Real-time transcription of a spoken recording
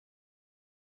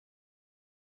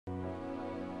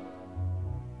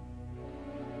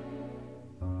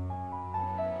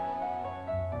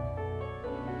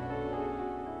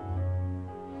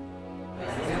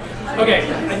Okay,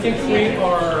 I think we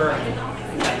are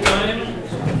at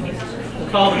time. We'll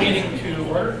call the meeting to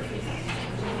order.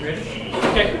 Ready?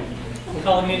 Okay. We'll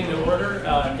call the meeting to order.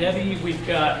 Debbie, we've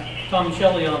got Tom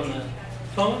Shelley on the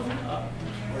phone.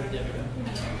 Where did Debbie go?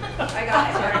 I got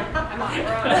it, Sharon. I'm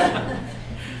on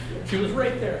it. She was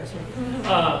right there.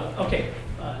 Okay.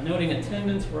 Noting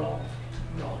attendance, we're all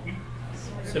here.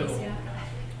 So,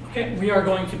 okay, we are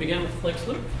going to begin with Flex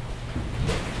Loop.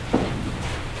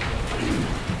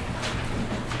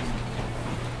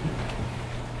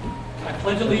 I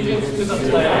pledge allegiance to the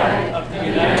flag of the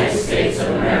United States of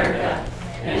America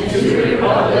and to the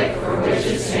republic for which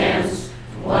it stands,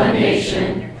 one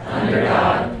nation, under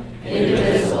God,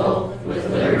 indivisible,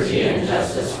 with liberty and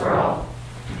justice for all.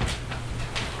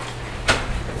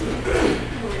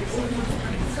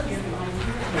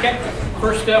 Okay,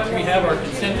 first up we have our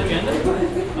consent agenda.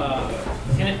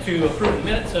 In it to approve the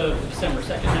minutes of December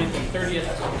 2nd, 9th, and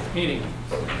 30th meeting.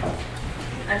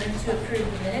 I move to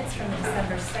approve the minutes from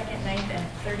December 2nd, 9th, and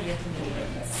 30th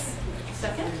meetings.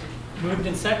 Second? Moved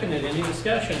and seconded. Any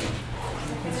discussion?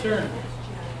 Concern?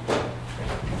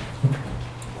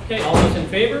 Okay, all those in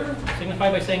favor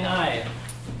signify by saying aye.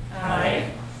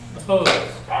 Aye. Opposed?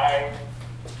 Aye.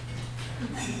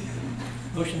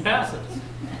 Motion passes.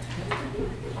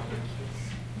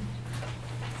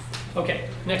 Okay,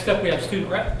 next up we have student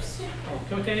reps,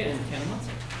 Cote and Tanner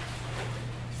Munson.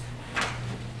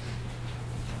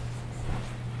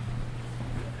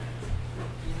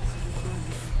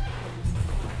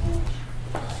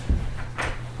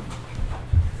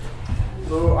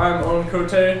 Hello, I'm Owen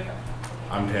Cote.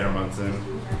 I'm Tanner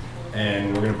Munson,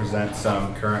 and we're going to present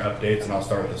some current updates, and I'll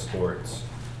start with the sports.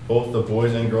 Both the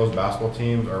boys and girls basketball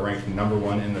teams are ranked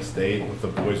 #1 in the state, with the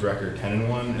boys record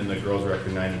 10-1 and the girls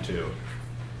record 9-2.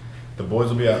 The boys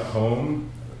will be at home.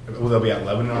 They'll be at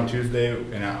Lebanon on Tuesday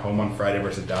and at home on Friday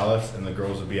versus Dallas, and the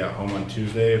girls will be at home on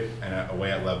Tuesday and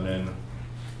away at Lebanon.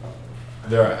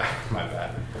 They're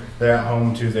at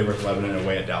home Tuesday versus Lebanon and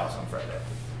away at Dallas on Friday.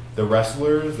 The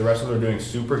wrestlers are doing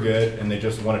super good, and they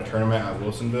just won a tournament at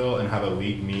Wilsonville and have a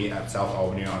league meet at South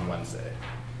Albany on Wednesday.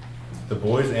 The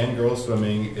boys and girls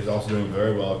swimming is also doing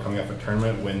very well, coming off a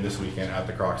tournament win this weekend at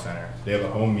the Kroc Center. They have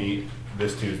a home meet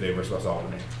this Tuesday versus West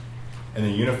Albany. And the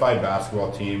unified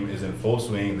basketball team is in full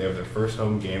swing. They have their first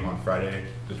home game on Friday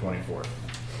the 24th.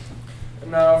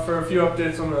 And now for a few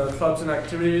updates on the clubs and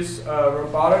activities.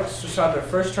 Robotics just had their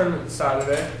first tournament this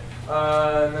Saturday.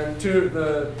 And then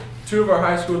two of our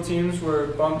high school teams were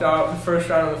bumped out in the first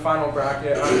round of the final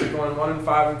bracket after going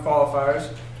 1-5 in qualifiers.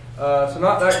 So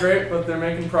not that great, but they're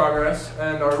making progress.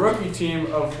 And our rookie team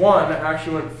of one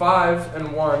actually went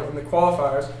 5-1 in the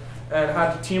qualifiers and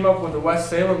had to team up with the West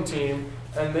Salem team,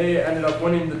 and they ended up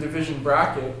winning the division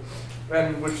bracket,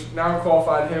 and which now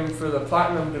qualified him for the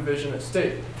Platinum division at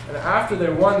state. And after they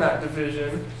won that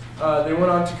division, they went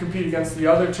on to compete against the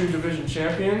other two division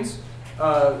champions.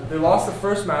 They lost the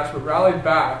first match, but rallied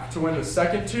back to win the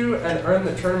second two and earn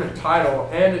the tournament title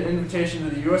and an invitation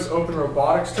to the U.S. Open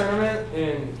Robotics Tournament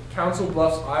in Council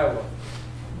Bluffs, Iowa.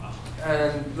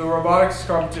 And the robotics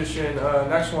competition,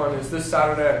 next one, is this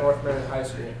Saturday at North Marion High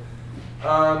School.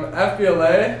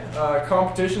 FBLA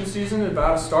competition season is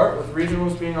about to start, with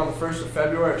regionals being on the 1st of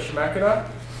February at Chemeketa.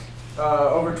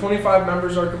 Over 25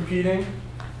 members are competing.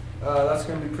 That's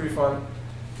going to be pretty fun.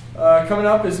 Coming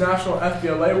up is National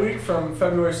FBLA Week from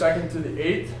February 2nd to the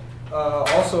 8th.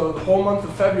 Also, the whole month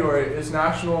of February is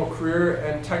National Career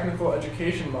and Technical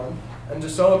Education Month. And to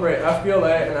celebrate,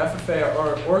 FBLA and FFA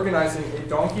are organizing a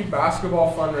donkey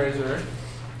basketball fundraiser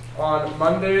on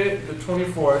Monday, the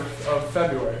 24th of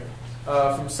February.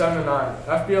 From 7 to 9.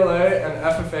 FBLA and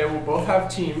FFA will both have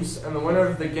teams, and the winner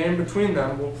of the game between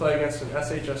them will play against an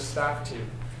SHS staff team.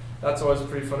 That's always a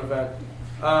pretty fun event.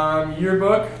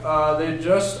 Yearbook, they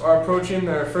just are approaching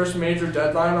their first major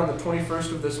deadline on the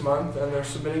 21st of this month, and they're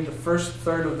submitting the first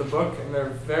third of the book, and they're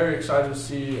very excited to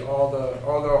see all the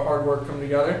hard work come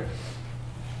together.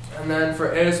 And then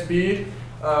for ASB,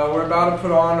 we're about to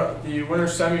put on the winter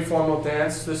semi-formal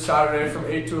dance this Saturday from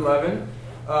 8 to 11.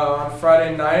 On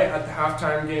Friday night at the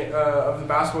halftime game of the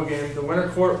basketball game, the Winter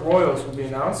Court Royals will be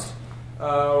announced. We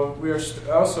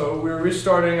are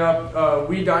restarting up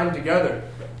We Dine Together.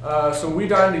 So We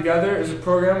Dine Together is a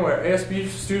program where ASB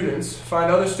students find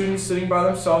other students sitting by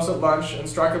themselves at lunch and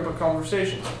strike up a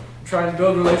conversation, try and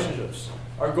build relationships.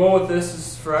 Our goal with this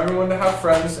is for everyone to have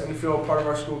friends and to feel a part of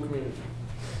our school community.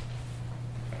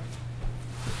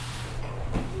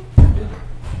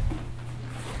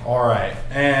 All right,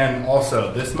 and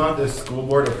also this month is School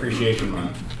Board Appreciation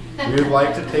Month. We would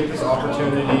like to take this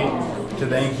opportunity to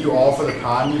thank you all for the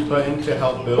time you put in to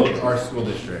help build our school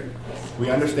district. We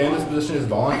understand this position is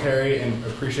voluntary and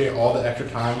appreciate all the extra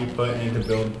time you put in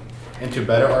to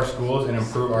better our schools and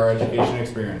improve our education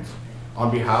experience. On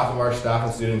behalf of our staff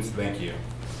and students, thank you.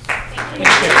 Thank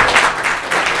you.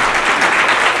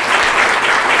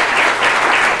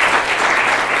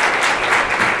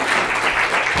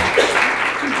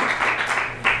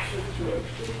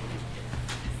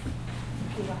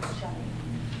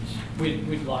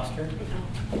 We'd lost her.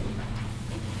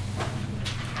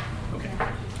 Okay.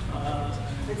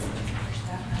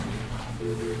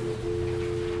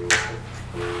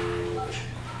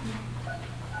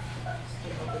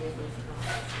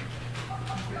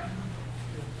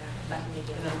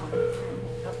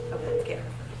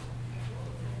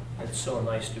 It's so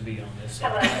nice to be on this.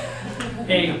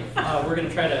 Hey, we're going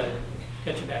to try to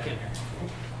get you back in here.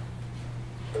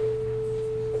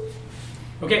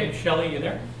 Okay, Shelley, you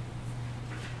there?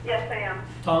 Yes, I am.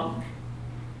 Tom?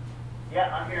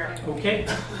 Yeah, I'm here. Okay,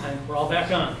 and we're all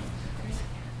back on.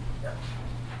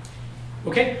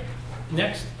 Okay,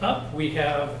 next up we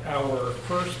have our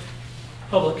first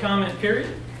public comment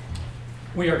period.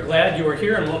 We are glad you are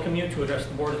here and welcome you to address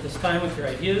the board at this time with your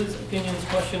ideas, opinions,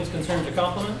 questions, concerns, or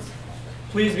compliments.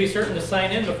 Please be certain to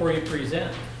sign in before you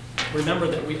present. Remember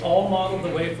that we all model the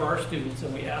way for our students,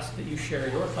 and we ask that you share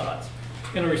your thoughts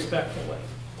in a respectful way.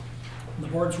 The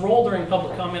board's role during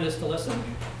public comment is to listen.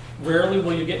 Rarely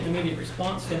will you get an immediate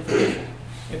response to information.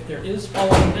 If there is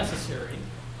follow-up necessary,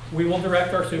 we will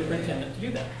direct our superintendent to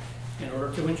do that. In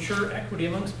order to ensure equity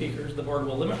among speakers, the board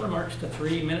will limit remarks to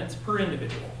 3 minutes per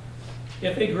individual.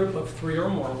 If a group of 3 or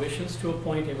more wishes to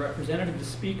appoint a representative to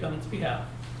speak on its behalf,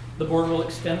 the board will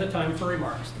extend the time for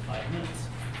remarks to 5 minutes.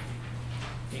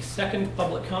 A second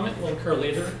public comment will occur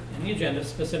later in the agenda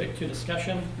specific to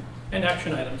discussion and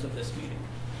action items of this meeting.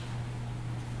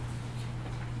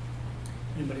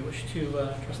 Anybody wish to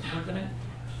address the board tonight?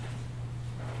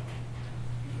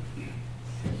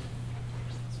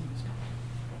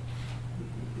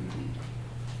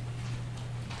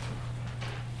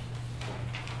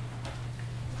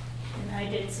 And I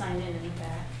did sign in the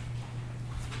back.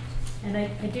 And I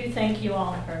do thank you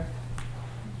all for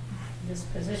this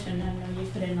position. I know you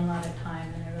put in a lot of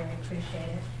time and I really appreciate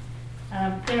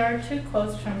it. There are 2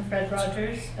 quotes from Fred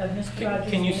Rogers of Mr. Rogers.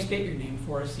 Can you state your name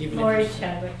for us? Lori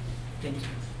Chadwick. Thank you.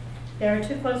 There are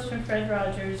 2 quotes from Fred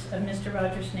Rogers of Mr.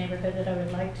 Rogers' Neighborhood that I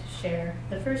would like to share.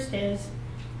 The first is,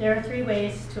 there are 3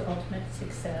 ways to ultimate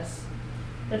success.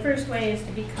 The first way is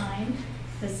to be kind.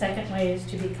 The second way is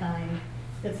to be kind.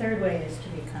 The third way is to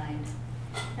be kind.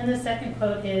 And the second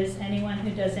quote is, anyone who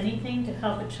does anything to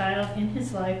help a child in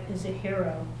his life is a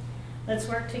hero. Let's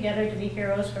work together to be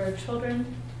heroes for our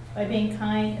children by being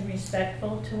kind and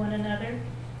respectful to one another.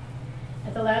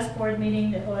 At the last board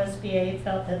meeting, the OSBA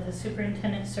felt that the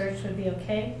superintendent search would be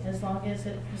okay as long as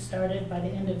it was started by the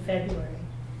end of February.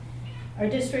 Our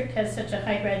district has such a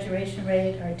high graduation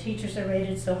rate, our teachers are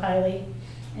rated so highly,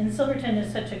 and Silverton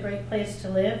is such a great place to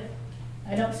live.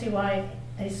 I don't see why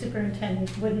a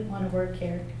superintendent wouldn't want to work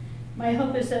here. My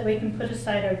hope is that we can put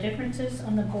aside our differences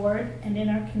on the board and in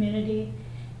our community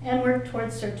and work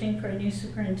towards searching for a new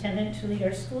superintendent to lead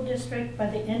our school district by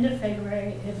the end of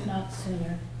February, if not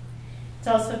sooner. It's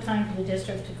also time for the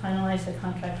district to finalize the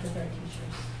contract with our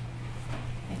teachers.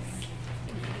 Thanks.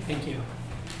 Thank you.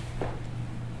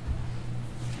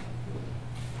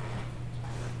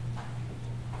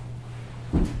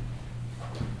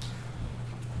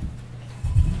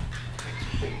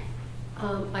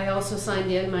 I also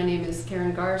signed in. My name is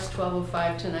Karen Garst,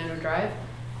 1205 Tenino Drive.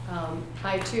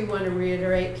 I too want to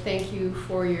reiterate thank you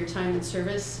for your time and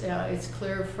service. It's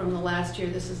clear from the last year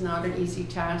this is not an easy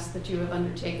task that you have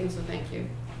undertaken, so thank you.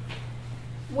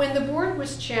 When the board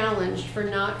was challenged for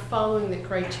not following the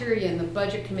criteria in the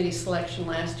budget committee selection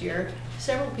last year,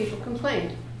 several people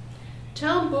complained.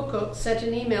 Tom Bucco sent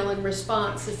an email in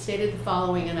response that stated the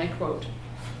following, and I quote,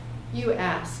 "You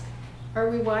ask, are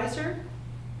we wiser?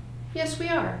 Yes, we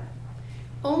are.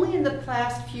 Only in the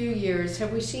past few years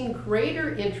have we seen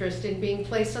greater interest in being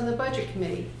placed on the budget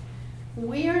committee.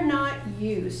 We are not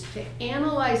used to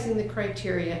analyzing the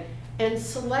criteria and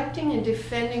selecting and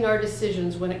defending our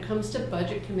decisions when it comes to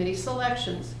budget committee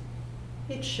selections.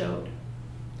 It showed.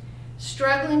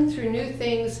 Struggling through new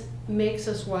things makes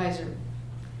us wiser.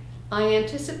 I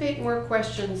anticipate more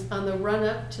questions on the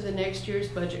run-up to the next year's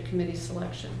budget committee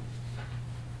selection.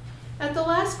 At the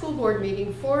last school board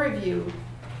meeting, 4 of you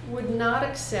would not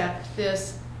accept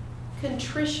this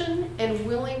contrition and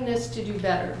willingness to do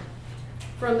better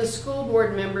from the school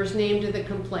board members named in the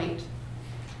complaint.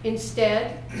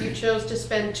 Instead, you chose to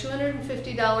spend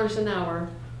 $250 an hour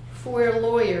for a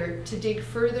lawyer to dig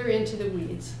further into the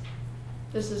weeds.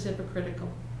 This is hypocritical.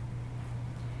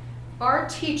 Our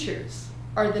teachers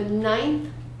are the 9th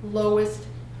lowest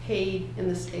paid in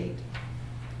the state.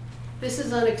 This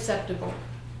is unacceptable.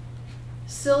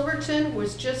 Silverton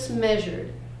was just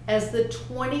measured as the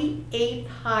 28th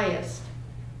highest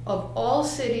of all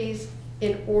cities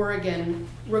in Oregon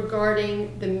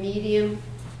regarding the median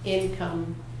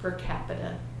income per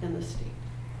capita in the state.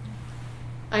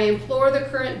 I implore the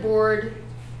current board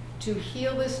to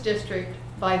heal this district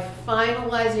by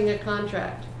finalizing a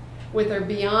contract with our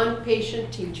Beyond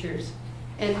Patient teachers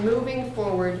and moving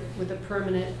forward with a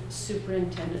permanent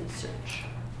superintendent search.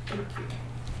 Thank you.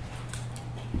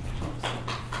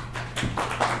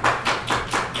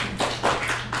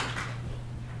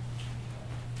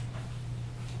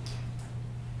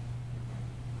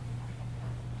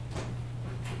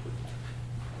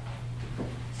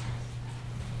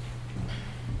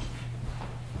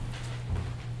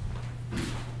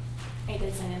 I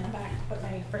did sign in the back, but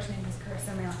my first name is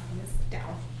Carissa, my last name is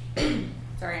Dow.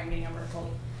 Sorry, I'm getting over a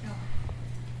cold.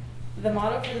 The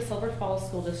motto for the Silver Falls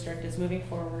School District is moving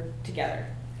forward together.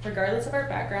 Regardless of our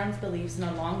backgrounds, beliefs, and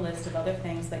a long list of other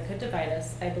things that could divide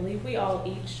us, I believe we all,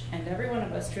 each and every one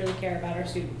of us, truly care about our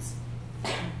students.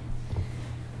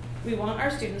 We want our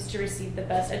students to receive the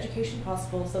best education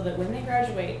possible so that when they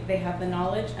graduate, they have the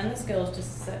knowledge and the skills to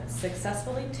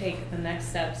successfully take the next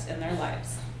steps in their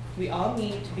lives. We all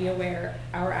need to be aware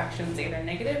our actions, either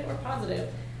negative or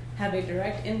positive, have a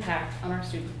direct impact on our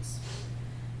students.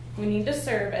 We need to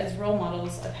serve as role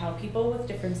models of how people with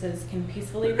differences can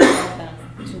peacefully resolve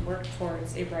them to work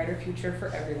towards a brighter future for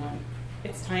everyone.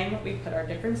 It's time we put our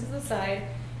differences aside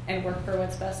and work for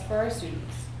what's best for our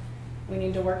students. We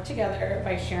need to work together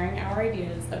by sharing our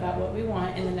ideas about what we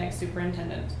want in the next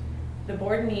superintendent. The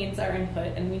board needs our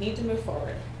input and we need to move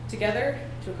forward together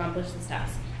to accomplish this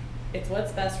task. It's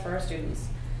what's best for our students.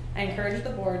 I encourage the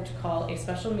board to call a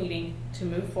special meeting to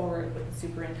move forward with the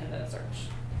superintendent search.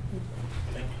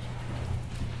 Thank you.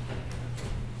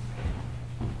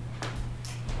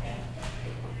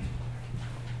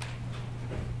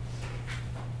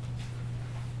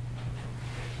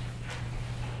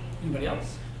 Anybody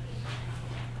else?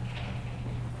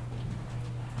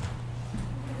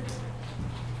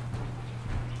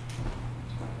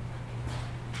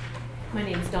 My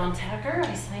name is Dawn Tacker.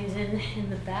 I signed in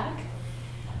the back.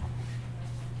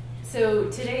 So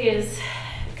today is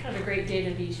kind of a great day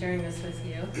to be sharing this with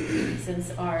you,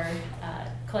 since our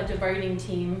collective bargaining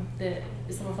team, the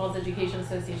Silver Falls Education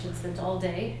Association, spent all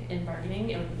day in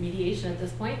bargaining or mediation at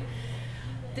this point.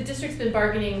 The district's been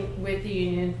bargaining with the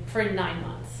union for 9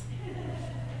 months,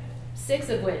 6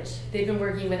 of which they've been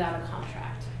working without a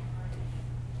contract.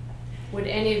 Would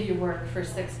any of you work for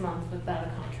 6 months without a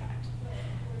contract?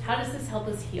 How does this help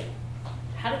us heal?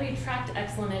 How do we attract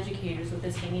excellent educators with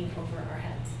this hanging over our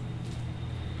heads?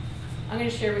 I'm going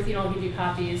to share with you, and I'll give you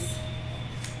copies,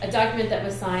 a document that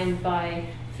was signed by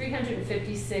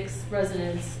 356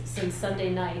 residents since Sunday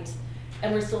night,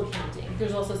 and we're still counting.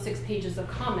 There's also 6 pages of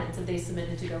comments that they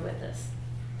submitted to go with this.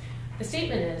 The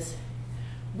statement is,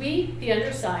 we, the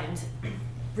undersigned,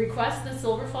 request the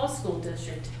Silver Falls School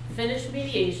District finish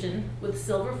mediation with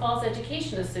Silver Falls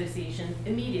Education Association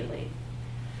immediately.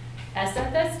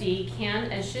 SFSD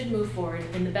can and should move forward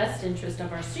in the best interest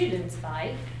of our students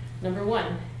by, number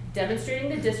 1, demonstrating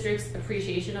the district's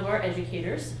appreciation of our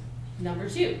educators. Number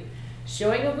 2,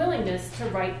 showing a willingness to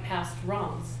right past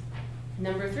wrongs.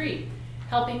 Number 3,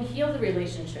 helping heal the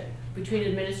relationship between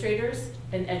administrators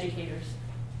and educators.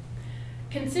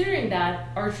 Considering that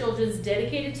our children's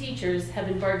dedicated teachers have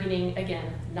been bargaining,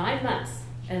 again, 9 months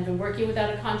and have been working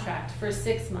without a contract for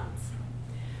 6 months,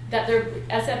 that their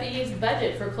SFEA's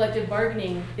budget for collective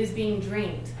bargaining is being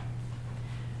drained.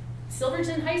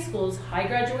 Silverton High School's high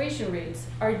graduation rates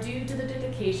are due to the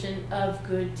dedication of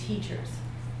good teachers.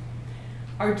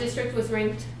 Our district was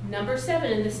ranked number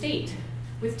 7 in the state,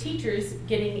 with teachers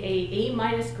getting a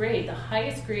A- grade, the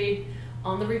highest grade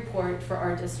on the report for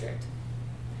our district.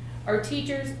 Our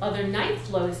teachers are the 9th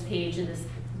lowest paid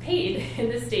in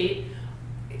the state,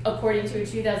 according to a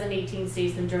 2018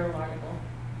 Statesman Journal article.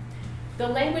 The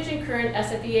language in current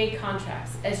SFEA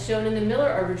contracts, as shown in the Miller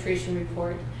arbitration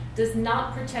report, does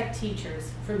not protect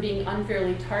teachers from being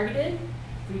unfairly targeted,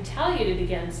 retaliated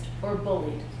against, or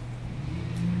bullied.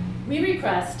 We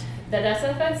request that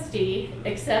SFSD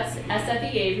accepts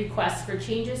SFEA requests for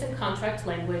changes in contract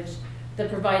language that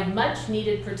provide much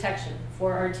needed protection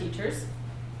for our teachers,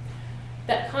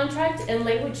 that contract and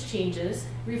language changes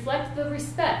reflect the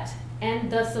respect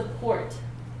and the support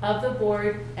of the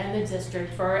board and the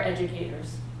district for our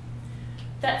educators.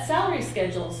 that salary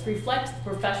schedules reflect the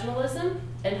professionalism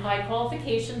and high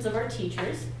qualifications of our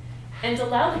teachers and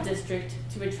allow the district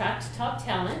to attract top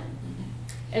talent.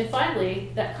 And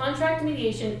finally, that contract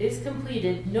mediation is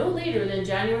completed no later than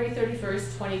January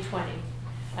 31st, 2020.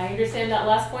 I understand that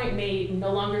last point may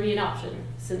no longer be an option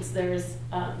since there's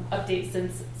updates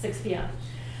since 6 p.m.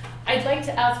 I'd like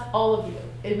to ask all of you,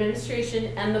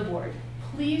 administration and the board,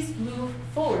 please move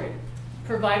forward.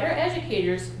 Provide our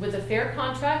educators with a fair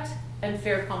contract and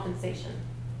fair compensation.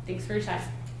 Thanks for your time.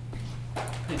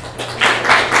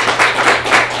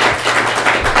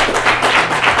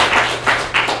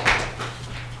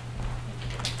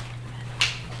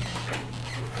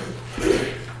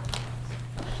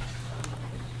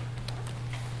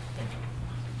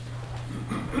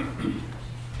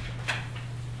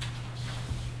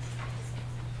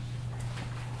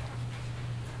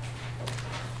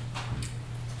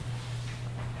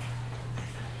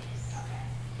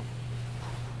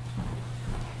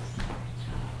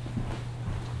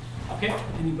 Okay,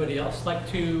 anybody else like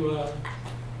to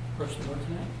approach the board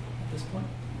tonight at this point?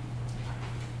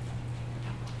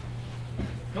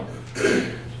 Nope.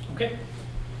 Okay.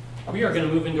 We are going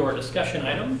to move into our discussion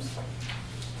items.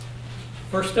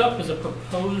 First up is a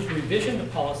proposed revision to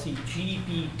policy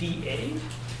GBDA,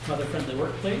 Mother-Friendly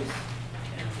Workplace,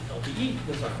 and LDE.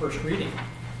 This is our first reading.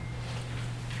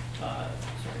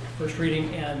 First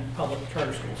reading and public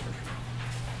charter schools first reading.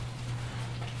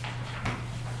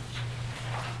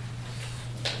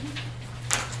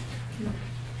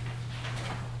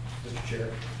 Mr. Chair,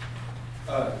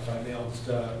 if I may, I'll just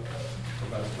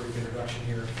provide a brief introduction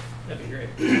here. That'd be great.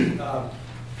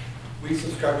 We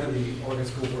subscribe to the Oregon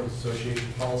School Boards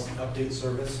Association Policy Update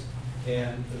Service,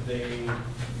 and they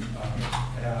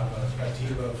have a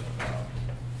team of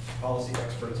policy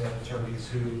experts and attorneys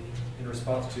who, in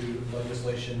response to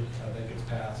legislation that gets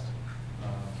passed,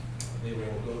 they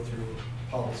will go through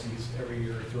policies every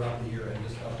year throughout the year and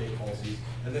just update policies.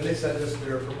 And then they send us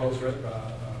their proposed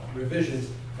revisions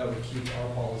that would keep our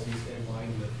policies in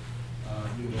line with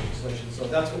new legislation. So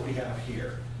that's what we have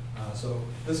here. So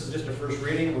this is just a first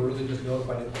reading. We're really just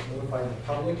notifying the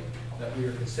public that we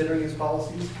are considering these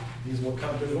policies. These will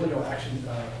come, there's really no action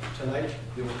tonight.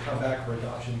 They will come back for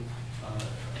adoption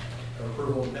or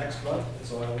approval next month. And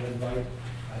so I would invite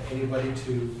anybody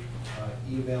to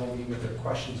email me with their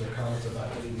questions or comments about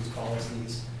any of these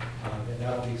policies. And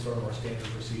that'll be sort of our standard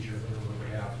procedure whenever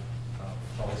we have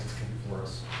policies come before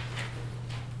us.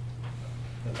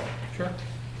 That's all. Sure.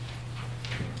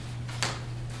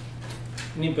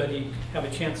 Anybody have a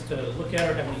chance to look at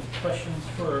or have any questions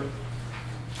for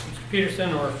Mr.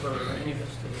 Peterson or for any of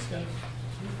us to discuss?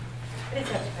 I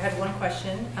had one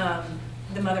question.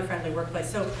 The mother-friendly workplace.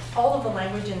 So all of the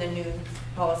language in the new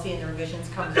policy and the revisions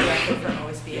come directly from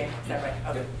OSBA. Is that right?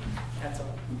 Okay. That's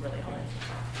all really all.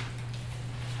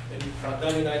 And about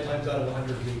 99 times out of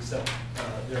 100 we accept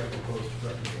their proposed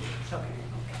recommendations. Okay.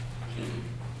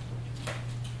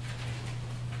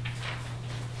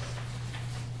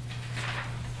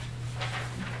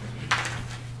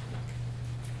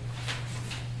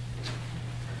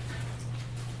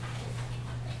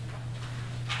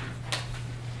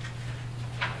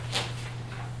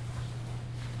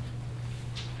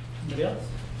 Anybody else?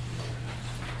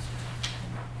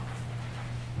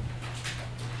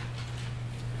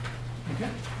 Okay.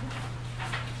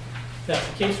 If that's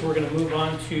the case, we're going to move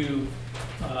on to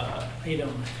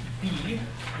item B,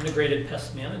 integrated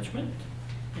pest management.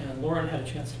 And Lauren had a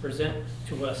chance to present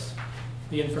to us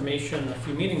the information a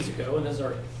few meetings ago, and this is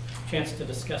our chance to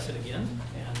discuss it again.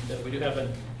 And we do have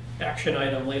an action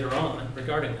item later on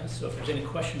regarding this, so if there's any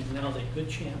questions, now is a good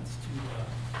chance to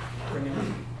bring them up.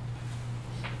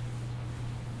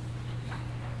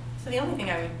 So the only thing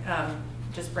I would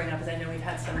just bring up is I know we've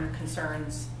had some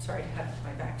concerns, sorry to have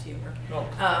my back to you,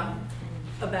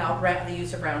 about the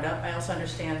use of Roundup. I also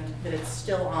understand that it's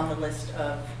still on the list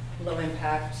of low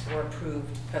impact or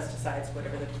approved pesticides,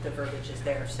 whatever the verbiage is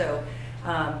there. So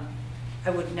I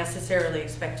wouldn't necessarily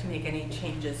expect to make any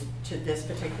changes to this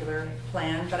particular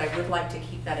plan, but I would like to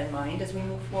keep that in mind as we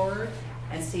move forward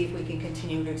and see if we can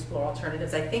continue to explore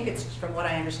alternatives. I think it's, from what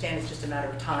I understand, it's just a matter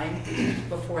of time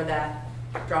before that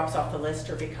drops off the list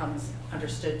or becomes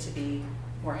understood to be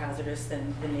more hazardous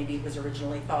than maybe it was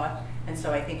originally thought. And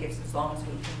so I think it's, as long as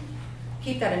we can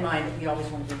keep that in mind, that we always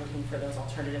want to be looking for those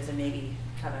alternatives and maybe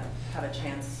have a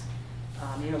chance,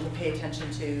 you know, to pay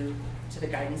attention to the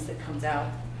guidance that comes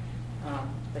out,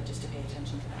 but just to pay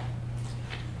attention to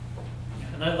that.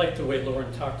 Yeah, and I like the way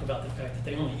Lauren talked about the fact that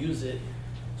they only use it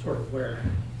sort of where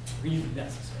really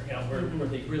necessary, you know, where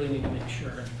they really need to make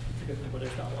sure, particularly where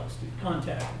there's not a lot of student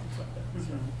contact and things like that.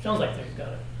 So it sounds like they've got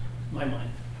it, in my mind,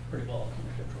 pretty well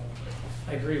under control.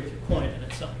 But I agree with your point, and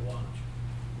it's something to watch.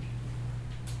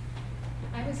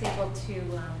 I was able to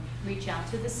reach out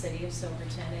to the city of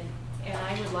Silverton, and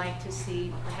I would like to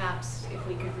see perhaps if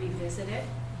we could revisit it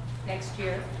next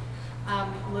year.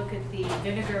 Look at the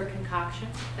vinegar concoction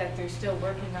that they're still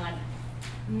working on.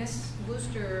 Ms.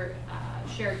 Wooster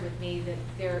shared with me that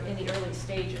they're in the early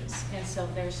stages, and so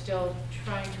they're still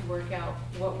trying to work out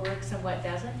what works and what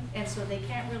doesn't, and so they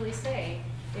can't really say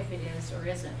if it is or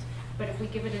isn't. But if we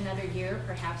give it another year,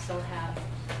 perhaps they'll have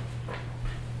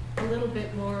a little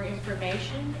bit more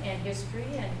information and history,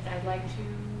 and I'd like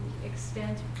to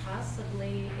extend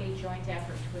possibly a joint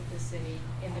effort with the city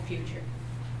in the future.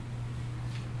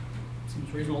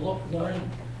 Seems reasonable.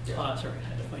 Lauren? Sorry, I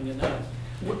had to find you that.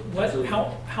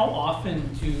 How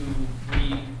often do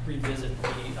we revisit the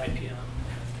IPM?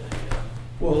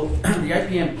 Well, the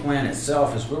IPM plan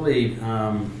itself is really,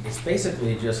 it's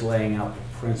basically just laying out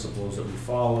the principles that we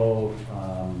follow,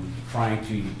 trying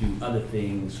to do other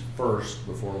things first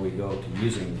before we go to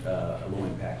using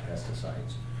low-impact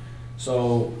pesticides.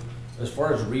 So as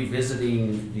far as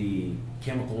revisiting the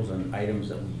chemicals and items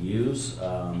that we use,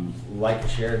 like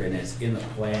shared, and it's in the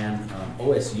plan,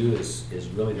 OSU is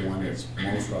really the one that's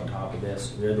most on top of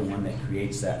this. They're the one that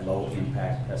creates that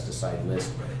low-impact pesticide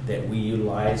list that we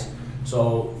utilize.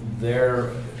 So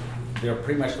they're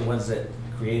pretty much the ones that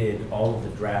created all of the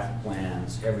draft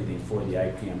plans, everything for the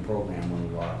IPM program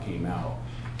when the law came out.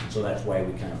 And so that's why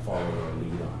we kind of followed our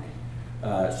lead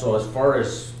on it. So as far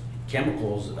as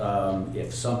chemicals,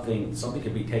 if something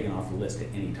could be taken off the list at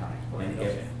any time,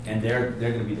 and they're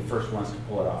going to be the first ones to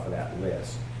pull it off of that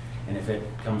list. And if it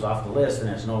comes off the list,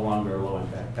 then it's no longer a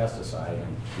low-impact pesticide,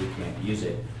 and we can't use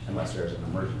it unless there's an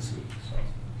emergency. So.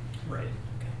 Right.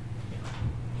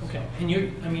 Okay, and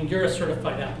you're a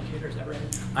certified applicator, is that right?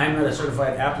 I'm not a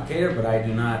certified applicator, but I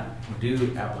do not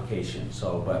do applications.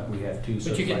 So, but we have two.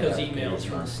 But you get those emails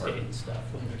from the state and stuff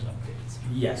when there's updates.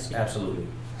 Yes, absolutely.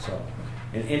 So,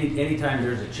 and anytime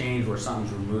there's a change where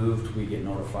something's removed, we get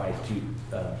notified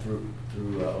through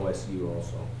OSU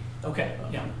also. Okay.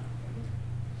 Yeah.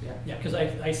 Yeah, because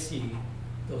I see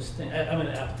those things. I'm an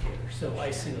applicator, so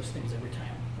I see those things every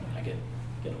time. I get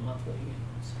a monthly.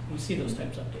 You see those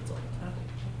types of updates all the time.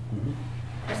 Mm-hmm.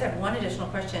 I just have one additional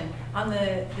question. On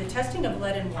the testing of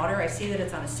lead in water, I see that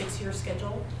it's on a 6-year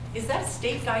schedule. Is that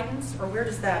state guidance, or where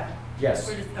does that? Yes.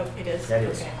 Oh, it is? That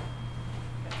is. Okay.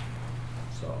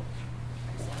 So,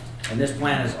 and this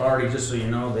plan is already, just so you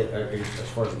know, that as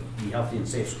far as the Healthy and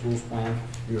Safe Schools plan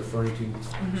you're referring to.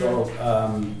 Mm-hmm. So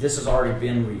this has already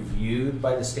been reviewed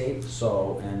by the state,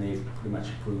 so, and they've pretty much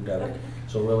approved of it.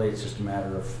 So really, it's just a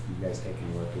matter of you guys taking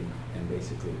a look and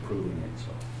basically approving it.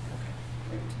 So.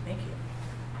 Thank you.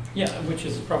 Yeah, which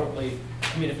is probably,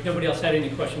 I mean, if nobody else had any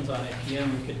questions on IPM,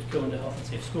 we could go into Health and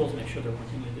Safe Schools, make sure there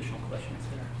weren't any additional questions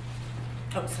there.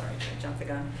 Oh, sorry, I jumped the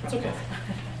gun. That's okay.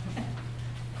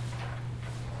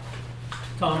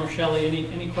 Tom or Shelley,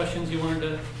 any questions you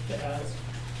wanted to ask?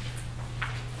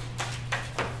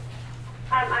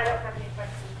 I don't have any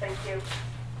questions, thank you.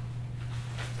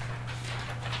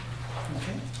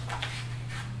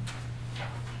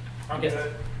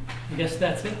 Okay. I guess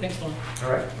that's it. Thanks, Lon.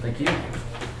 All right. Thank you.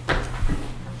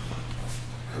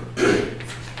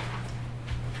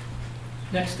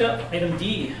 Next up, item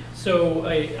D. So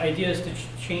idea is to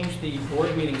change the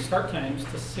board meeting start times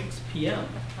to 6 p.m.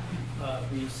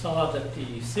 We saw that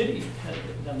the city had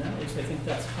done that. At least I think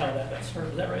that's how that got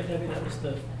started. Is that right, Debbie? That was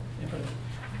the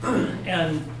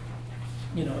and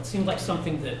you know, it seemed like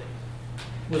something that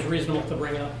was reasonable to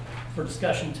bring up for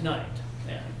discussion tonight,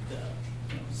 and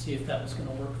see if that was going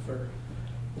to work for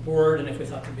the board, and if we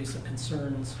thought there'd be some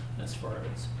concerns as far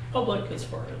as public, as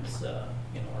far as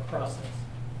our process.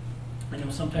 I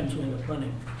know sometimes we end up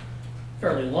running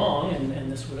fairly long,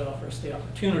 and this would offer us the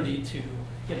opportunity to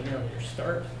get an earlier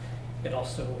start. It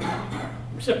also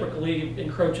reciprocally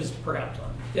encroaches perhaps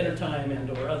on dinner time and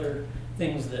or other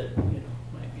things that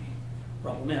might be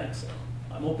problematic. So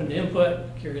I'm open to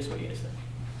input. Curious what you guys think.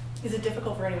 Is it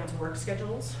difficult for anyone to work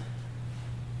schedules?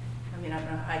 I mean,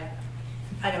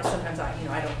 I know sometimes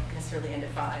I don't necessarily end at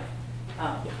 5.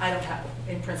 I don't have,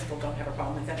 in principle, don't have a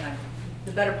problem with that. And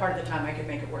the better part of the time I could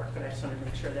make it work, but I just wanted to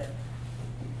make sure that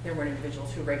there weren't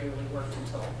individuals who regularly worked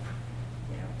until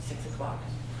 6 o'clock.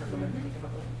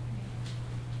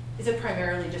 Is it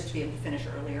primarily just to be able to finish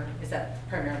earlier? Is that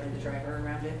primarily the driver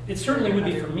around it? It certainly would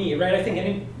be for me, right? I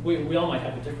think we all might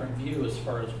have a different view as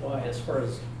far as why. As far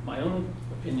as my own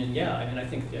opinion, yeah. I mean, I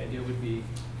think the idea would be,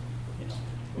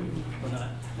 we're not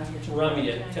rummy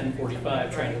at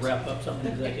 10:45 trying to wrap up some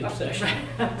executive session.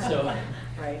 So,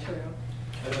 right, true.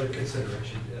 Another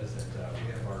consideration is that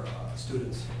we have our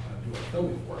students who are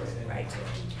filming for us. And Right.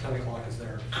 10 o'clock is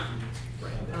their, and we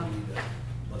need to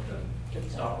let them get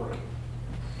this operating.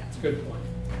 That's a good point.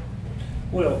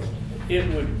 Well, it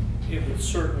would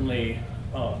certainly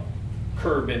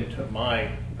curb into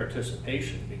my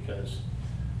participation because,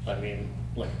 I mean,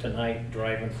 like tonight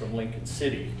driving from Lincoln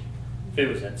City, if it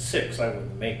was at 6, I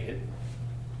wouldn't make it.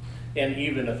 And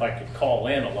even if I could call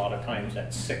in, a lot of times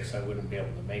at 6, I wouldn't be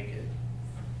able to make it.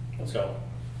 So,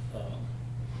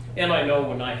 and I know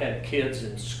when I had kids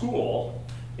in school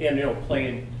and, you know,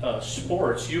 playing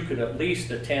sports, you could at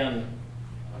least attend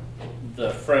the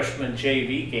freshman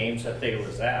JV games that they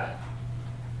was at.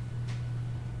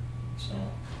 So,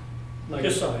 Like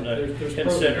just I said, something to there's pros and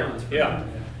consider. cons. Yeah.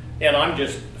 And I'm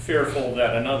just fearful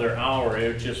that another hour, it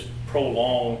would just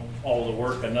prolong all the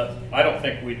work, and I don't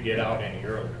think we'd get out any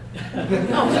earlier.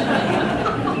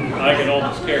 I can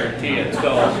almost guarantee it, so.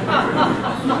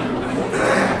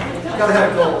 Gotta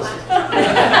have goals.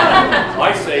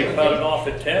 I say cut it off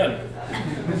at 10.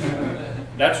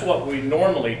 That's what we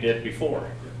normally did before.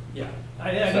 Yeah,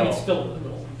 I think it's still in the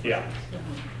middle. Yeah.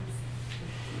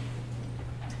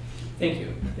 Thank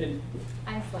you. And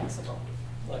I'm flexible.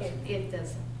 It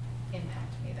doesn't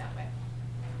impact me that way.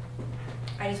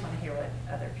 I just want to hear what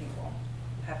other people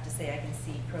have to say. I can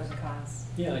see pros and cons.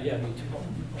 yeah, me too. Both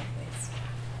ways.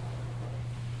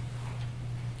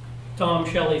 Tom,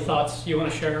 Shelley, thoughts you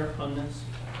want to share on this?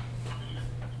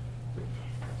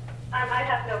 I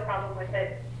have no problem with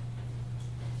it.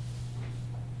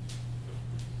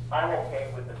 I'm okay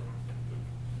with it.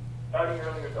 Starting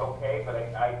earlier is okay, but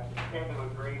I tend to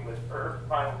agree with Irv's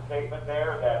final statement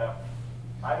there that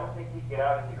I don't think we get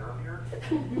out any earlier.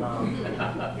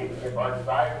 If our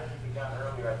desire is to be done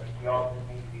earlier, I think we all just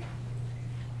need to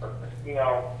be, you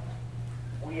know,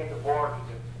 we as a board need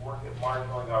to work at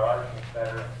marshaling our arguments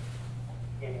better,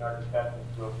 getting our discussions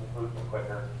to a conclusion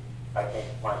quicker. I think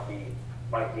might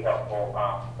be helpful.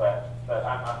 But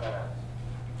I'm not gonna,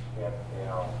 you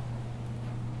know.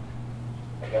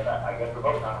 I guess we're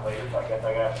voting on it later, so I guess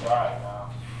I gotta try.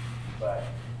 But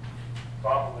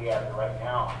probably as of right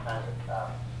now, I'm kind of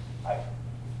I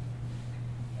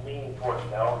leaning towards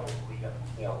no, just leave it,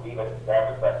 leave it as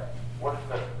that. But what is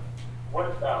the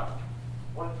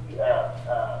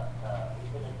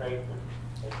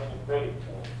administrative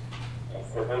team? And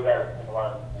so they got to think a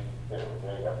lot of things too.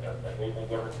 They've been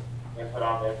given input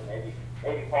on this, and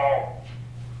maybe Paul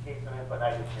gave some input. I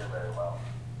didn't hear very well.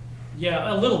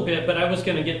 Yeah, a little bit, but I was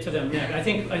going to get to them next. I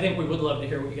think we would love to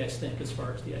hear what you guys think as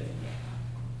far as the idea.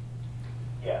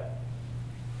 Yeah.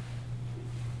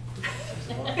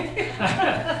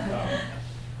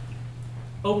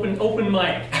 Open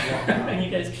mic, and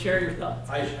you guys share your thoughts.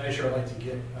 I sure like to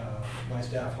get my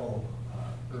staff home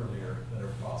earlier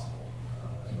whenever possible.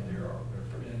 They're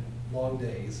in long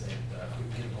days, and if we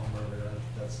can get them home earlier,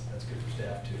 that's good for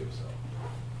staff too. So.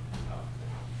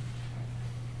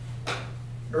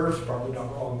 Irv's probably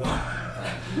not wrong though.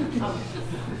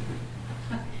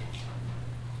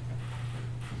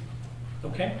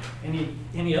 Okay.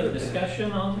 Any other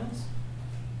discussion on this?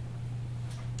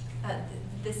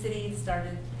 The city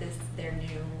started their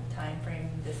new time frame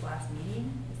this last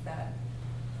meeting. Is that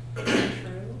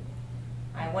true?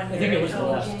 I wonder. I think it was the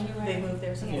last. They moved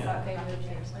theirs. Yeah. Yeah. They moved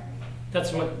theirs.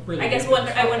 That's what really. I guess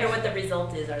I wonder what the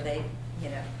result is. Are they,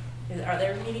 are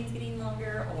their meetings getting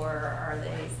longer, or are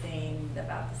they staying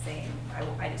about the same?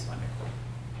 I just wonder.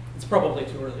 It's probably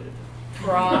too early to.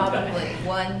 Probably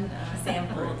one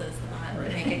sample does not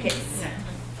make a case.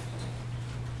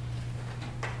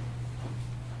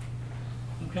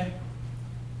 Okay.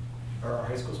 Are our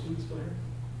high school students still here?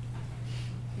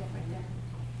 Yeah, right there.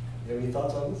 You have any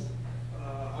thoughts on this?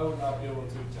 I would not be able to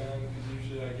attend because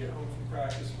usually I get home from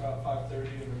practice about 5:30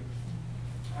 and then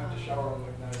I have to shower and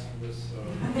look nice for this. So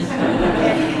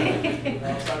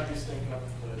outside be stinking up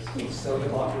the place. 7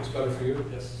 o'clock works better for you?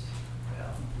 Yes.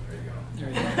 Yeah. There you go. There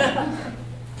you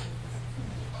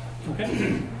go.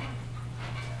 Okay.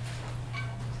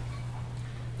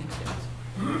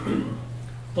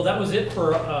 Well, that was it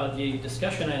for the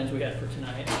discussion items we had for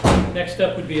tonight. Next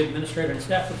up would be administrator and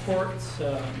staff reports.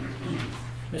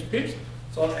 Mr. Pierce?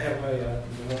 So I have my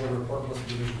normal report plus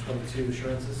Division 22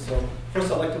 assurances. So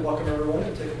first I'd like to welcome everyone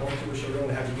and take a moment to wish everyone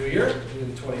a happy new year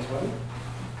in 2020.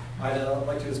 I'd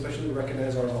like to especially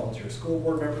recognize our volunteer school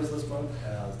board members this month,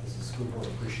 as this is School Board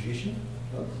Appreciation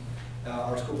Month.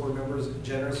 Our school board members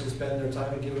generously spend their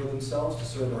time and give of themselves to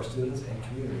serve our students and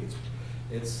communities.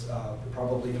 It's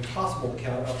probably impossible to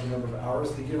count up the number of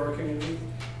hours they give our community,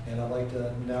 and I'd like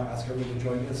to now ask everyone to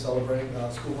join me in celebrating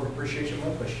School Board Appreciation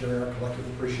Month by sharing our collective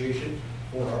appreciation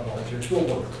for our volunteer school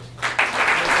board members.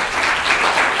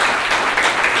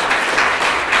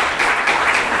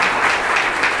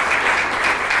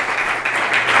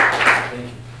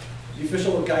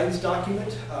 official guidance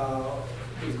document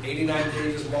is 89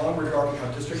 pages long regarding how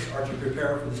districts are to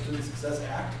prepare for the Student Success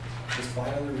Act. It was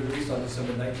finally released on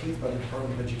December 19th by the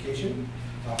Department of Education.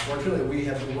 Fortunately, we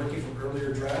have been working from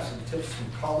earlier drafts and tips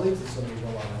from colleagues, and so we're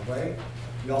well on our way.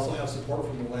 We also have support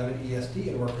from the Willamette ESD,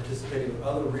 and we're participating with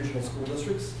other regional school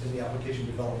districts in the application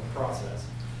development process.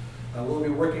 We'll be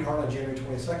working hard on January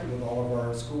 22nd with all of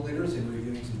our school leaders in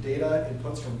reviewing some data,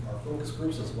 inputs from our focus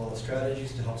groups, as well as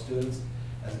strategies to help students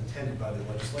as intended by the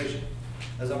legislation.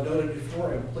 As I've noted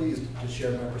before, I'm pleased to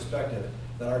share my perspective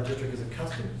that our district is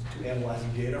accustomed to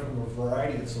analyzing data from a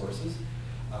variety of sources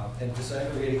and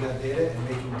disaggregating that data and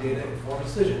making data-informed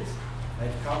decisions. I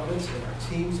have confidence in our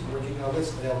teams working on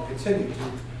this, and I will continue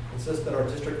to insist that our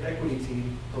district equity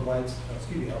team applies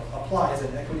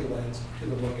an equity lens to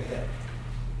the look ahead.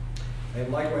 I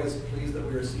am likewise pleased that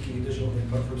we are seeking additional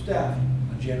input from staff.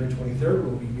 On January 23rd,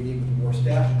 we'll be meeting with more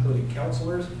staff, including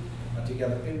counselors, to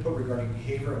gather input regarding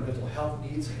behavior and mental health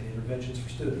needs and interventions for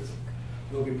students.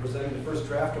 We'll be presenting the first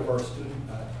draft of our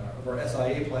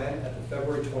SIA plan at the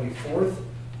February 24th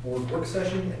board work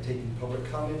session and taking public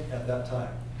comment at that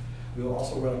time. We will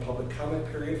also run a public comment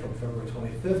period from February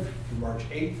 25th through March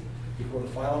 8th before the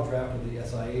final draft of the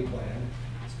SIA plan,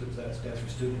 that stands for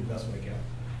Student Investment Account,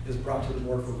 is brought to the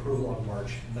board for approval on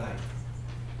March 9th.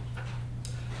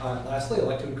 Lastly, I'd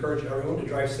like to encourage everyone to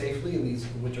drive safely in these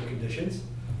winter conditions.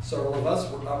 Several of us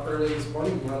were up early this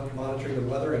morning monitoring the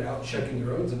weather and out checking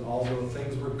the roads, and although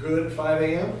things were good at 5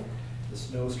 a.m., the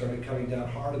snow started coming down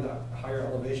hard in the higher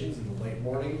elevations in the late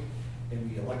morning,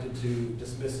 and we elected to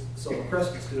dismiss Silver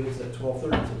Crest students at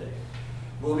 12:30 today.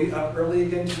 We'll be up early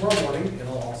again tomorrow morning, and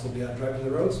I'll also be out driving the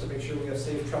roads to make sure we have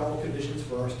safe travel conditions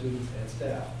for our students and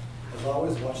staff. As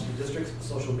always, watch the district's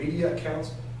social media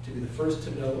accounts to be the first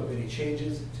to know of any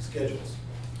changes to schedules.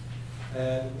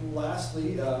 And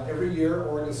lastly, every year,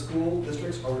 Oregon school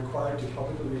districts are required to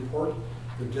publicly report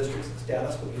their district's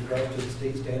status with regard to the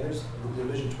state standards of the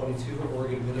Division 22 of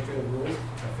Oregon Administrative Rules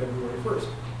on February 1st.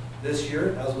 This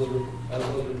year, as was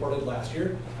reported last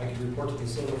year, I can report to the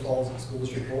Silver Falls School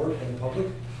District Board and the public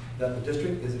that the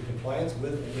district is in compliance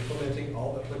with and implementing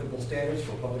all applicable standards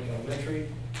for public elementary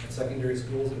and secondary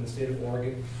schools in the state of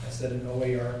Oregon, as said in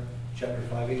OAR Chapter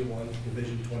 581,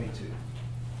 Division 22.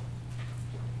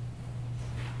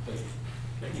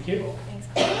 Thank you. Thanks.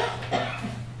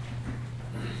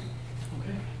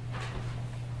 Okay.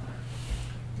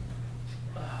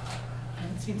 I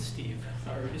haven't seen Steve.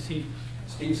 Or is he?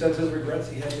 Steve sends his regrets.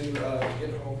 He had to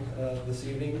get home this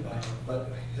evening, but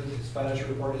his financial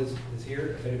report is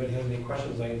here. If anybody has any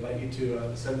questions, I invite you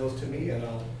to send those to me, and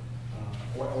I'll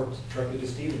or directly to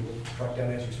Steve, and we'll track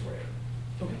down answers for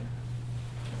you. Okay.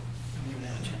 I haven't even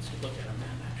had a chance to look at them,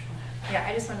 actually. Yeah,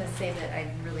 I just wanted to say that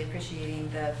I'm really appreciating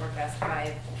the Forecast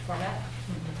 5 format.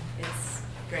 It's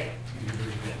great.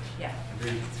 Yeah,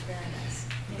 it's very nice.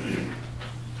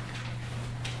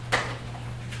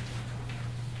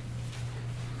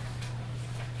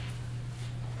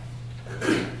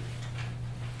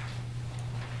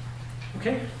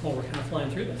 Okay, well, we're kind of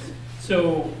flying through this.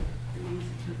 So,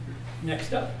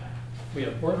 next up, we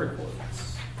have board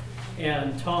reports.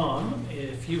 And Tom,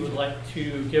 if you would like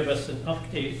to give us an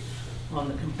update on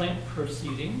the complaint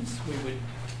proceedings, we would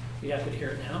be happy to hear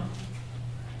it now.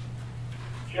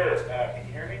 Sure, can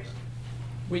you hear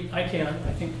me? I can,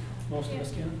 I think most of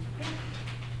us can.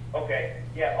 Okay,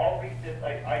 yeah, I'll read this.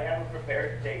 I have a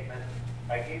prepared statement.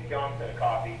 I gave Johnson a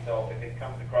copy, so if it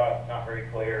comes across not very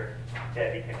clear,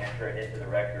 Debbie can enter it into the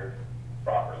record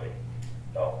properly.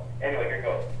 So, anyway, here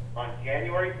goes. On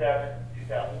January 7th,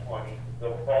 2020, the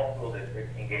Silver Falls School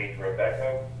District engaged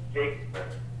Rebecca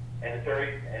Jacobson, an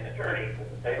attorney with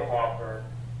the Salem law firm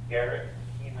Garrett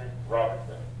Heeman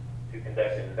Robertson, to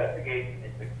conduct an investigation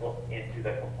into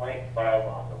the complaint filed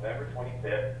on November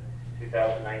 25th,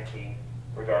 2019,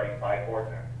 regarding 5 board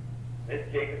members.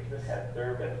 Ms. Jacobson has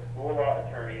served as a school law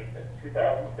attorney since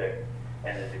 2006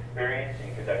 and is experienced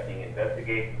in conducting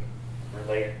investigations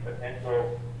related to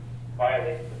potential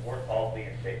violations of board policy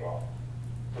and state law.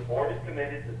 The board is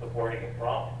committed to supporting a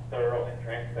prompt, thorough, and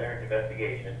transparent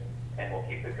investigation and will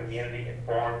keep the community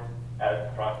informed as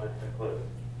the process concludes.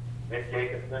 Ms.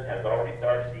 Jacobson has already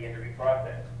started the interview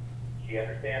process. She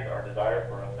understands our desire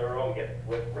for a thorough yet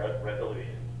swift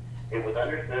resolution. It was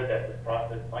understood that this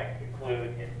process might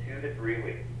conclude in 2 to 3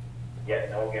 weeks, yet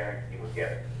no guarantee was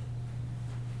given.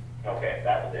 Okay,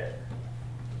 that was it.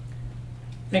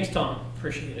 Thanks, Tom.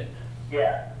 Appreciate it.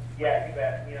 Yeah, you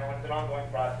bet. You know, it's an ongoing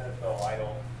process, so I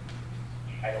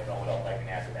don't know what else I can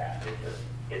add to that. It's just,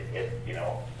 it's you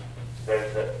know, there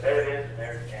it is,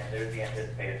 and there's the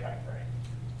anticipated time frame.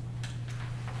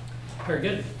 Very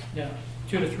good. Yeah,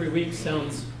 2 to 3 weeks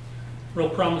sounds real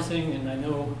promising, and I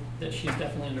know that she's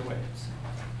definitely underway. So.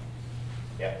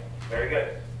 Yeah, very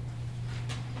good.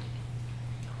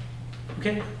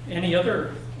 Okay, any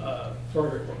other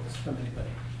board reports from anybody?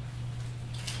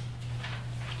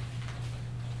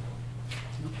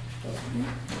 No?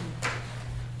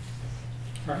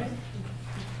 All right,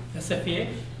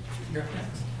 SFEA, you're up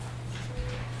next.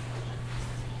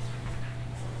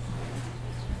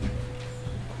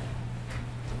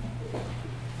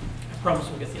 I promise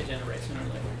we'll get the agenda right sooner or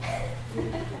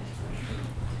later.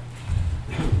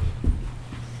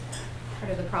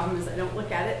 Part of the problem is I don't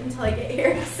look at it until I get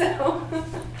here, so.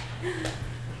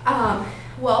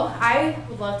 Well, I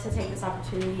would love to take this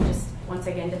opportunity just once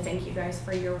again to thank you guys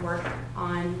for your work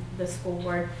on the school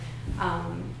board.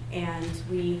 And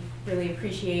we really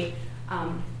appreciate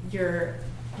your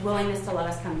willingness to let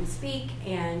us come and speak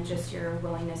and just your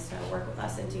willingness to work with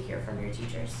us and to hear from your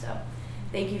teachers. So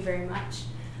thank you very much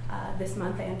this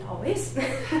month and always.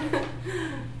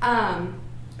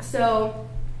 So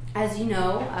as you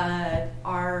know,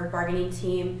 our bargaining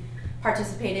team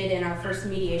participated in our first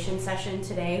mediation session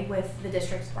today with the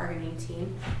district's bargaining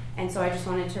team. And so I just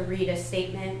wanted to read a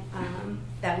statement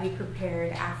that we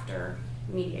prepared after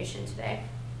mediation today.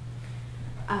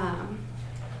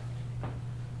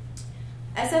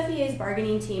 SFEA's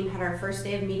bargaining team had our first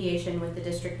day of mediation with the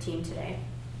district team today.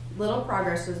 Little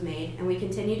progress was made, and we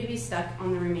continue to be stuck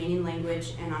on the remaining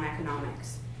language and on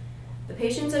economics. The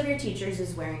patience of your teachers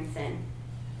is wearing thin.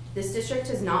 This district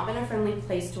has not been a friendly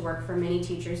place to work for many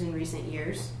teachers in recent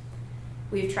years.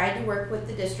 We've tried to work with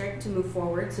the district to move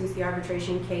forward since the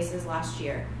arbitration cases last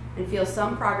year and feel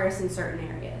some progress in certain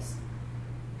areas.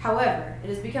 However, it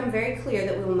has become very clear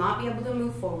that we will not be able to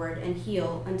move forward and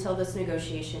heal until this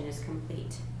negotiation is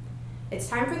complete. It's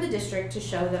time for the district to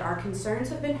show that our concerns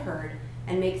have been heard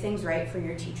and make things right for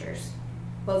your teachers,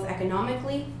 both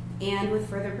economically and with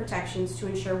further protections to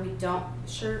ensure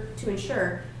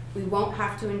we won't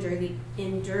have to endure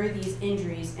these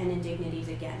injuries and indignities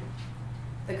again.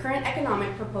 The current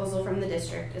economic proposal from the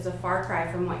district is a far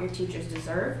cry from what your teachers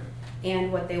deserve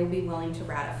and what they will be willing to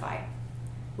ratify.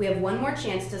 We have one more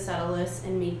chance to settle this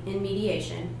in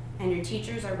mediation, and your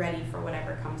teachers are ready for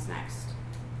whatever comes next.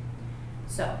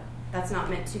 So that's not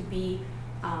meant to be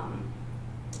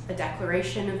a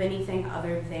declaration of anything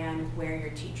other than where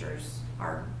your teachers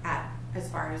are at as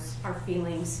far as our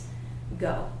feelings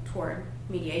go toward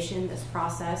mediation, this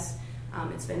process.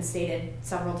 It's been stated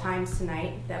several times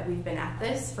tonight that we've been at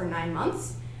this for 9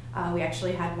 months. We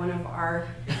actually had one of our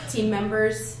team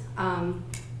members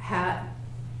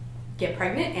get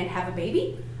pregnant and have a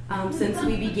baby since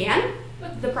we began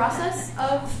the process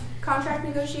of contract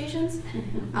negotiations.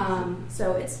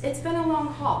 So it's been a long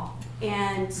haul,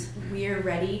 and we're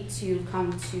ready to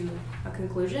come to a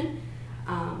conclusion,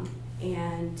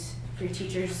 and your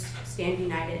teachers stand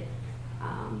united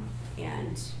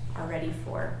and are ready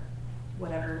for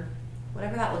whatever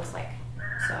that looks like.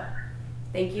 So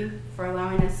thank you for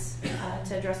allowing us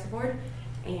to address the board,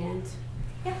 and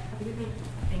yeah, have a good meeting.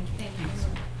 Thank you. Thank you.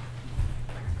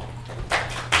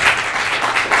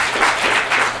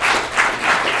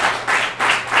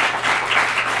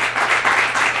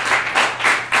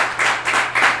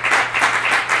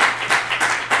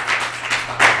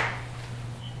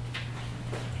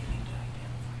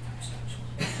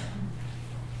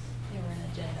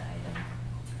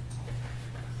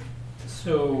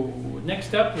 So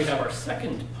next up, we have our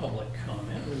second public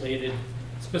comment related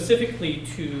specifically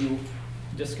to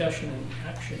discussion and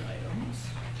action items.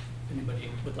 If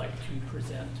anybody would like to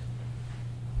present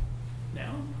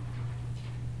now?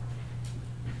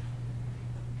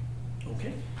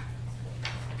 Okay.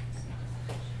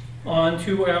 On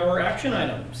to our action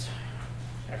items.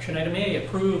 Action item A,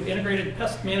 approve integrated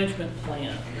pest management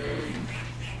plan.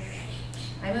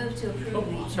 I move to approve.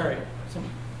 Oh, sorry.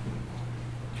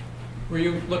 Were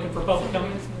you looking for public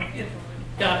comment?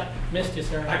 Got it. Missed you,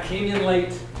 sir. I came in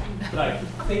late, but I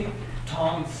think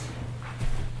Tom's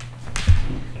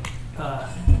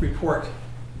report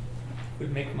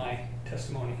would make my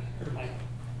testimony or my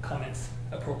comments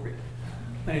appropriate.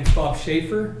 My name is Bob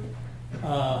Schaefer,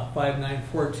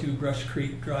 5942 Brush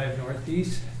Creek Drive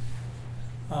Northeast.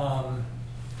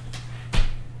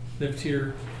 Lived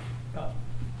here about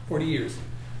 40 years.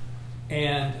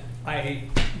 And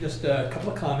just a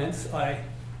couple of comments. I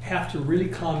have to really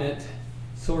comment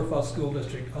Silver Falls School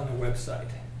District on their website.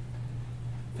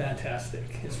 Fantastic,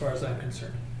 as far as I'm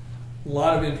concerned. A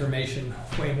lot of information,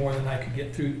 way more than I could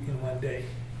get through in one day.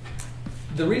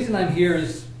 The reason I'm here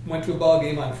is went to a ball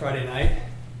game on Friday night,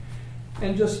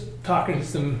 and just talking to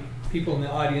some people in the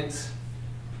audience,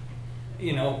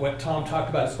 you know, what Tom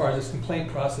talked about as far as this complaint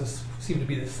process seemed to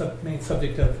be the main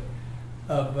subject of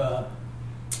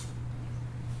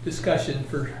discussion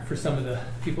for some of the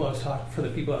people I was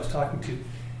talking to.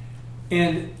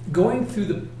 And going through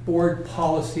the board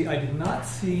policy, I did not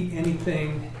see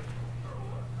anything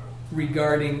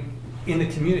regarding, in the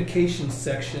communications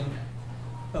section,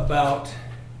 about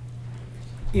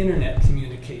internet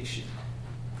communication.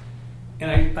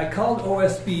 And I called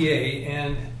OSBA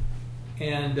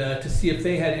and to see if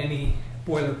they had any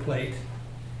boilerplate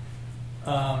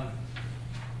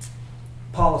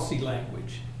policy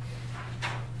language.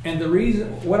 And the reason,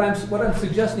 what I'm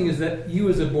suggesting is that you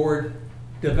as a board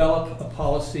develop a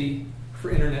policy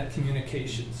for internet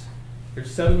communications.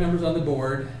 There's 7 members on the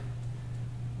board,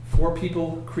 4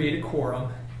 people create a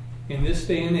quorum. In this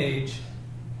day and age,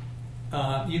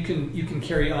 you can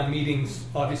carry on meetings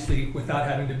obviously without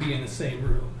having to be in the same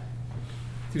room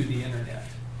through the internet.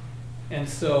 And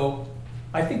so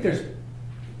I think there's,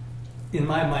 in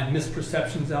my mind,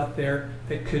 misperceptions out there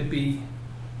that could be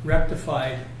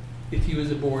rectified if you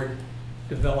as a board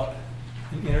develop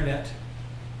an internet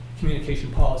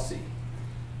communication policy.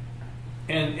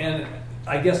 And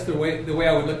I guess the way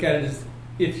I would look at it is,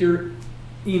 if you're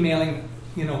emailing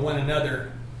one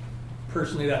another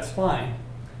personally, that's fine.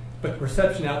 But the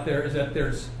perception out there is that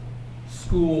there's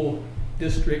school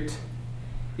district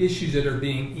issues that are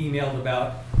being emailed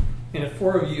about, and if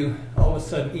 4 of you all of a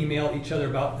sudden email each other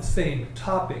about the same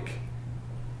topic,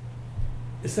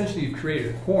 essentially you've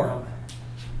created a quorum,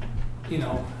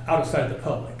 outside of the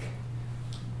public.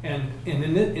 And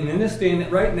in this day, and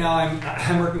right now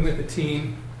I'm working with a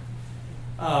team.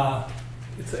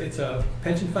 It's a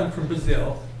pension fund from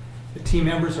Brazil. The team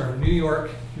members are in New York,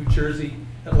 New Jersey,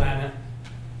 Atlanta,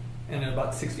 and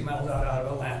about 60 miles out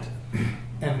of Atlanta.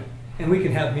 And we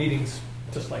can have meetings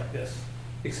just like this,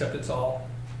 except it's all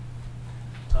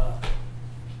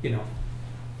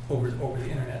over the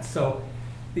internet. So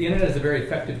the internet is a very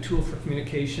effective tool for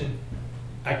communication.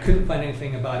 I couldn't find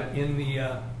anything about it in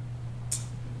the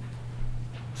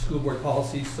school board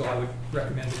policies, so I would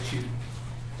recommend that you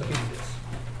look into this.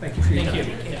 Thank you for your time.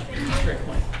 Thank you. Yeah, great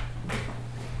point.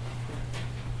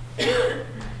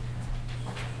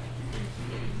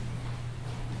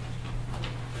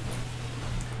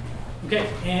 Okay,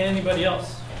 anybody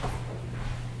else?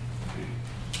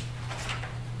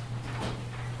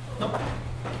 No.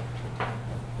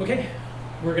 Okay,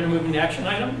 we're going to move into action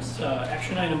items.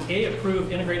 Action item A,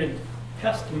 approve integrated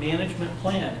pest management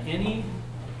plan. Any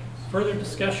further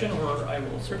discussion, or I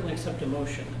will certainly accept a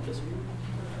motion at this point.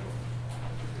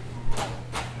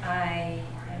 I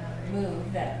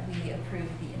move that we approve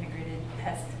the integrated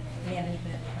pest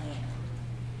management plan.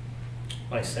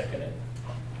 I second it.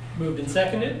 Moved and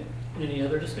seconded. Any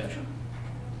other discussion?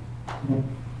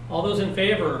 All those in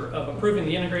favor of approving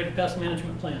the integrated pest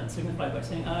management plan signify by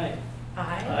saying aye.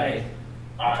 Aye. Aye.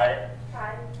 Aye.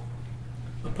 Aye.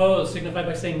 Opposed signify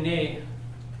by saying nay.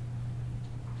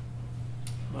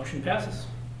 Motion passes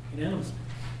unanimously.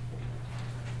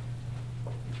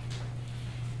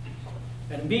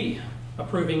 Item B,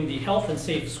 approving the health and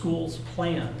safe schools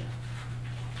plan.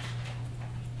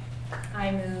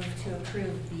 I move to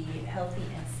approve the healthy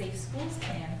and safe schools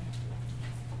plan.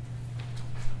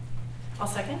 I'll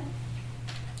second.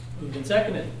 Moved and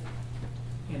seconded.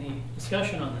 Any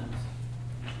discussion on this?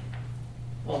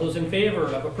 All those in favor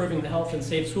of approving the health and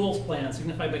safe schools plan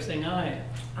signify by saying aye.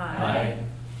 Aye.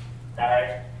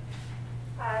 Aye.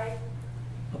 Aye.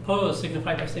 Opposed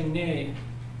signify by saying nay.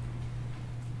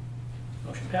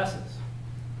 Motion passes.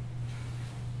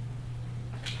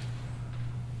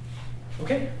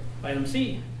 Okay, item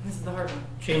C, This is the hard one.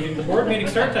 changing the board meeting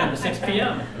start time to 6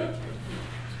 p.m.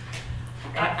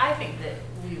 I think that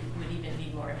we would even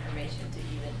need more information to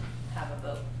even have a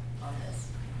vote on this.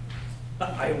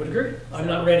 I would agree. I'm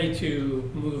not ready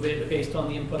to move it based on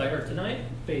the input I heard tonight,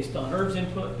 based on Irv's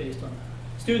input, based on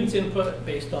students' input,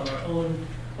 based on our own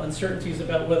uncertainties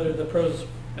about whether the pros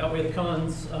outweigh the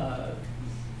cons.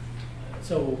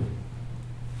 So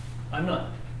I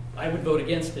would vote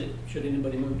against it should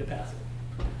anybody move to pass it.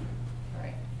 All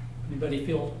right. Anybody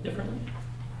feel differently?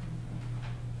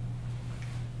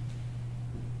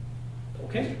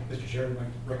 Okay. Mr. Chairman,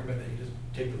 I recommend that you just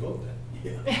take the vote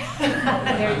then.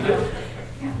 There you go.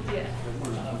 Yeah.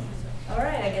 All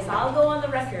right, I guess I'll go on the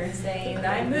record saying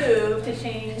that I move to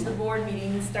change the board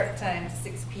meeting start time to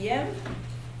 6 p.m.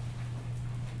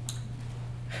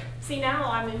 See,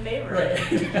 now I'm in favor of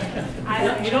it.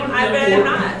 You don't I better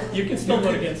not. You can still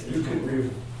vote against it.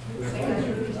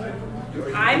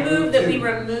 I move that we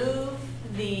remove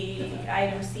the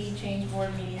item C, change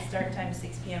board meeting start time to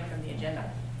 6 p.m. from the agenda.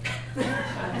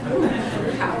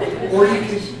 Or you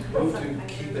can move to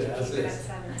keep it as is.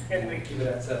 Can we Keep it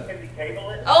at 7. Can we table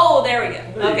it? Oh, there we go.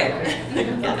 Okay.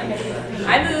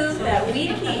 I move that we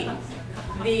keep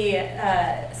the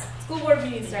school board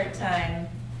meeting start time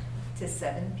to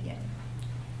 7 p.m.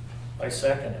 I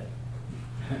second it.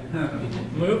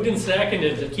 Moved and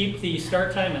seconded to keep the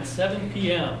start time at 7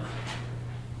 p.m.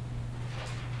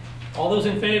 All those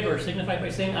in favor signify by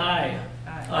saying aye.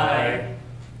 Aye.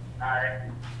 Aye.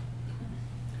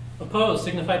 Opposed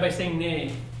signify by saying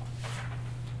nay.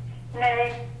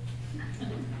 Nay.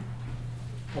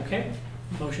 Okay,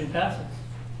 motion passes.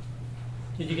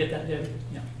 Did you get that, David?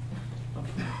 Yeah.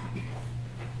 Okay.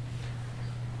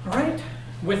 All right,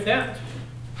 with that,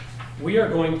 we are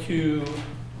going to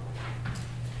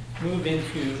move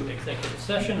into executive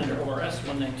session under ORS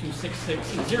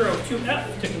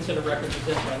 1926602F to consider records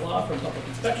exempt by law from public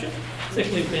inspection, sick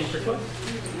leave bank request,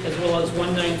 as well as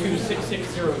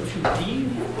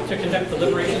 1926602D to conduct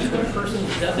deliberations with persons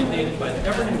designated by the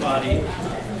governing body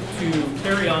to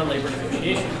carry on labor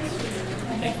negotiations.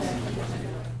 Thanks.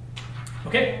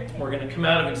 Okay, we're going to come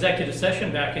out of executive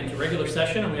session back into regular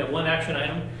session, and we have one action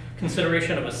item,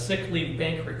 consideration of a sick leave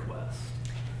bank request.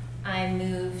 I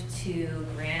move to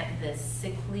grant the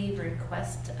sick leave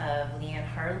request of Leanne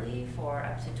Harley for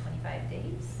up to 25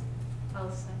 days.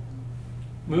 I'll second.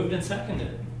 Moved and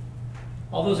seconded.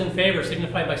 All those in favor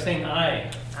signify by saying aye.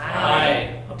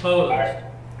 Aye. Opposed?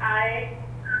 Aye.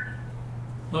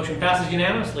 Motion passes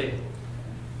unanimously.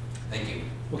 Thank you.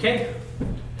 Okay.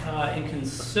 In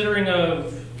considering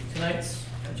of tonight's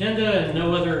agenda and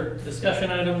no other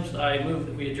discussion items, I move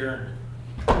that we adjourn.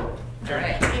 All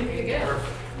right. Very good.